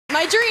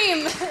my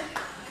dream.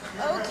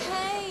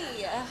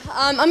 Okay.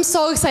 I'm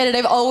so excited.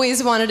 I've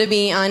always wanted to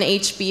be on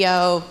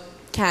HBO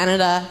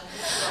Canada.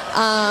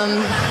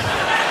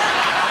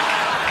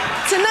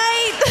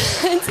 Tonight,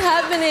 it's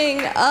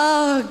happening.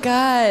 Oh,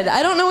 God.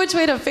 I don't know which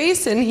way to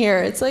face in here.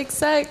 It's like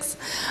sex.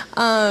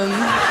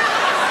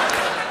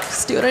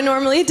 Just do what I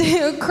normally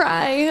do,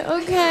 cry,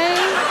 okay?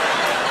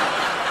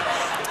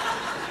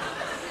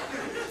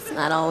 It's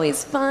not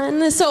always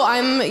fun. So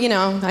I'm,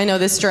 I know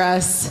this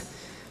dress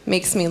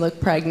makes me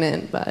look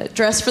pregnant, but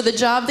dress for the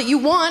job that you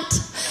want.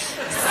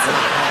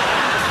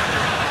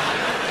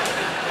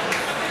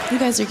 You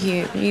guys are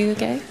cute. Are you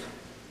okay?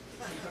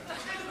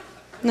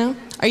 No?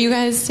 Are you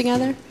guys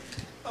together?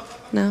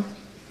 No?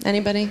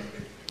 Anybody?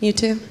 You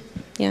two?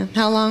 Yeah.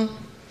 How long?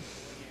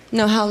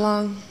 No, how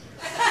long?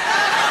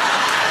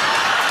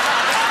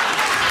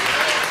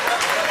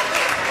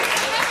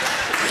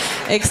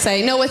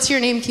 Exciting. No, what's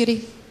your name,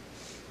 cutie?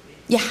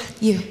 Yeah,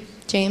 you.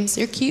 James,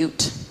 you're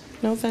cute.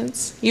 No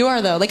offense. You are,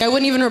 though. Like, I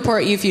wouldn't even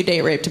report you if you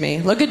date raped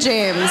me. Look at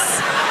James.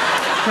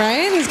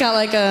 Right? He's got,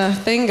 like, a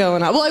thing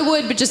going on. Well, I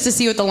would, but just to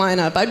see what the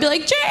lineup. I'd be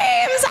like,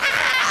 James!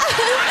 Ah!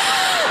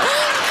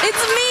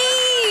 It's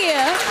me!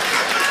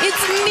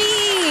 It's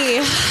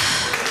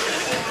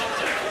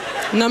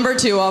me! Number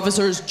 2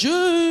 officers,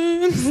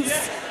 James.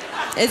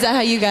 Is that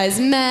how you guys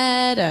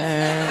met,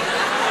 or...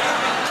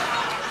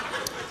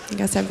 You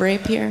guys have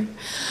rape here?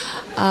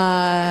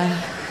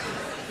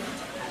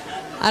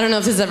 I don't know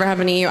if this has ever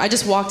happened to you. I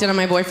just walked in on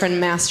my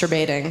boyfriend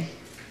masturbating.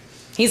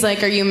 He's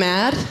like, are you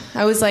mad?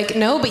 I was like,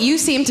 no, but you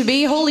seem to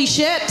be. Holy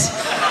shit.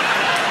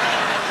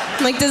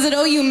 I'm like, does it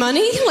owe you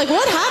money? Like,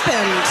 what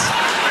happened?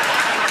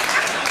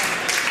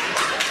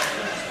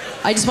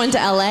 I just went to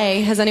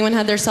LA. Has anyone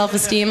had their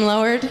self-esteem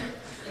lowered?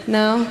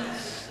 No?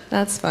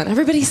 That's fun.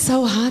 Everybody's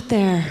so hot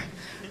there,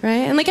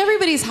 right? And like,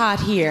 everybody's hot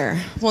here.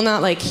 Well,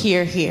 not like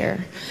here.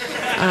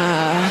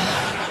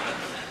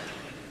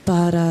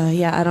 But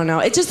yeah, I don't know.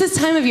 It's just this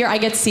time of year I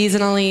get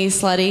seasonally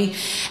slutty.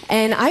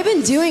 And I've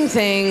been doing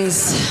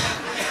things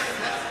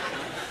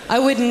I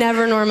would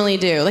never normally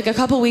do. Like a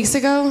couple weeks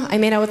ago, I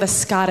made out with a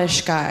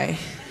Scottish guy.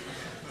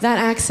 That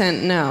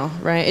accent, no,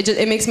 right?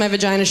 It makes my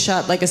vagina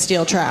shut like a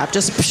steel trap.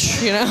 Just,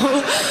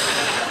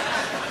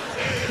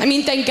 I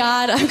mean, thank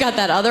God I've got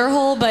that other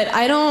hole, but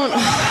I don't...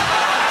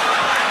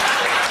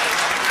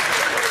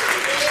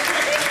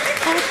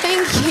 Oh,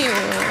 thank you.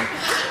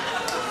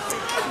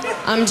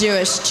 I'm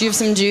Jewish. Do you have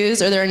some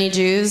Jews? Are there any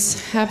Jews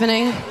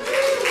happening?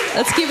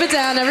 Let's keep it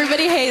down.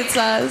 Everybody hates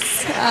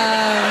us.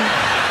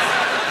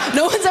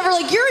 No one's ever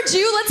like, you're a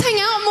Jew, let's hang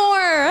out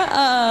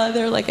more.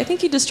 They're like, I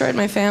think you destroyed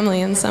my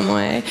family in some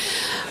way.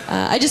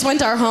 I just went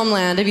to our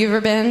homeland. Have you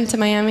ever been to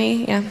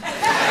Miami? Yeah.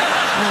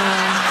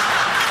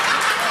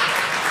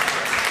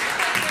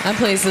 That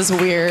place is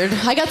weird.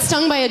 I got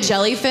stung by a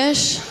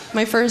jellyfish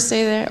my first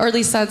day there, or at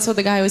least that's what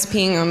the guy who was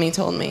peeing on me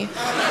told me.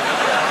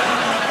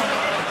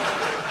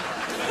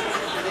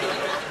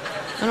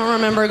 I don't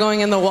remember going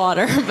in the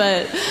water,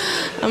 but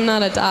I'm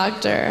not a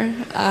doctor.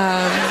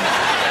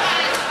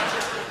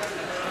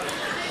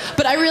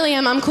 But I really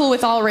am. I'm cool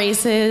with all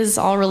races,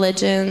 all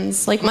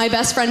religions. Like, my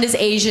best friend is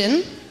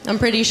Asian, I'm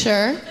pretty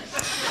sure.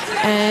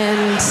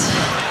 And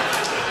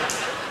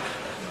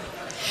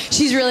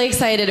she's really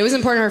excited. It was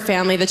important to her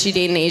family that she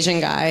date an Asian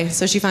guy,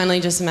 so she finally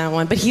just met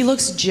one. But he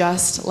looks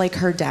just like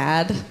her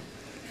dad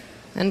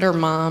and her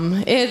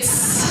mom.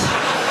 It's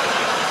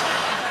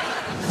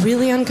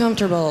really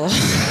uncomfortable.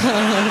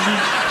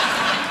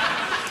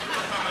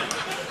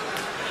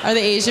 Are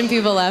the Asian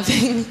people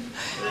laughing?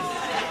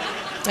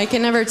 I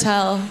can never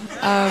tell.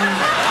 I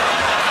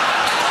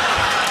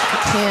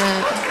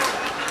can't.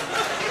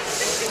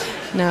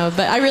 No,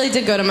 but I really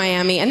did go to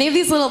Miami. And they have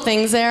these little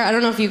things there. I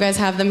don't know if you guys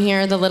have them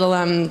here, the little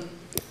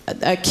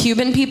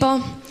Cuban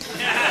people.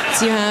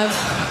 So you have...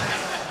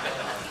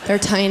 They're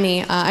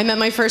tiny. I met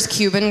my first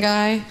Cuban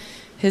guy.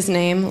 His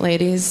name,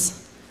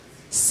 ladies,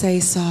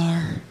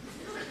 Cesar.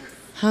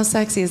 How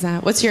sexy is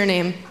that? What's your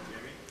name?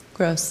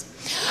 Gross.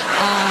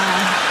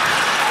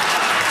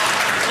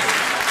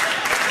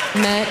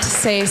 Met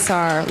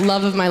Cesar,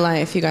 love of my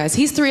life, you guys.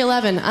 He's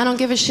 3'11", I don't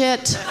give a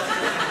shit.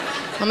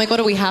 I'm like, what,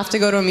 do we have to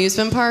go to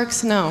amusement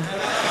parks? No.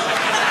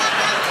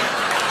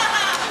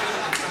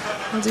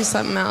 I'll do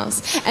something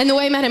else. And the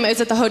way I met him, it was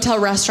at the hotel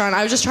restaurant.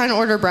 I was just trying to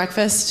order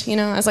breakfast,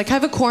 I was like, can I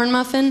have a corn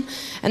muffin?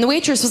 And the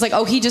waitress was like,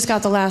 oh, he just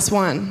got the last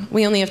one.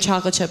 We only have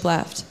chocolate chip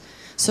left.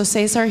 So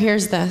Cesar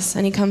hears this,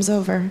 and he comes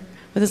over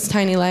with his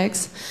tiny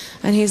legs,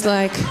 and he's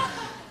like,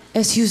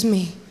 excuse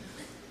me,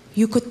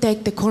 you could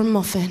take the corn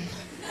muffin.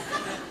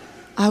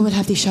 I would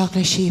have the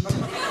chocolate sheep.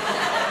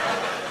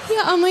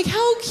 Yeah, I'm like,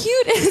 how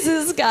cute is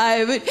this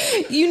guy? But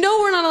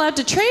we're not allowed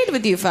to trade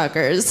with you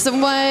fuckers. So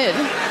what?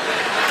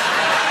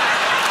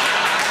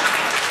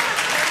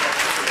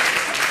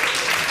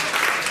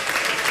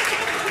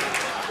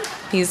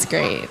 He's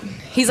great.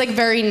 He's like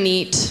very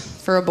neat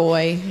for a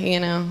boy,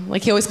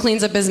 Like he always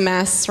cleans up his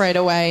mess right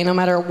away, no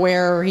matter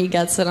where he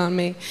gets it on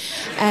me.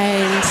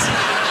 And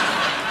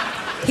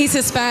he's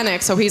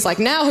Hispanic, so he's like,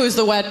 now who's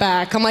the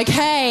wetback? I'm like,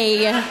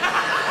 hey.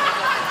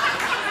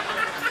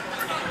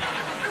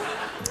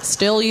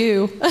 Still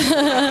you.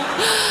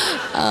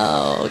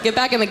 Oh, get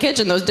back in the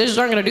kitchen. Those dishes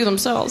aren't going to do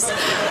themselves.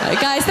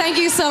 Guys, thank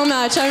you so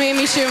much. I'm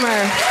Amy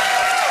Schumer.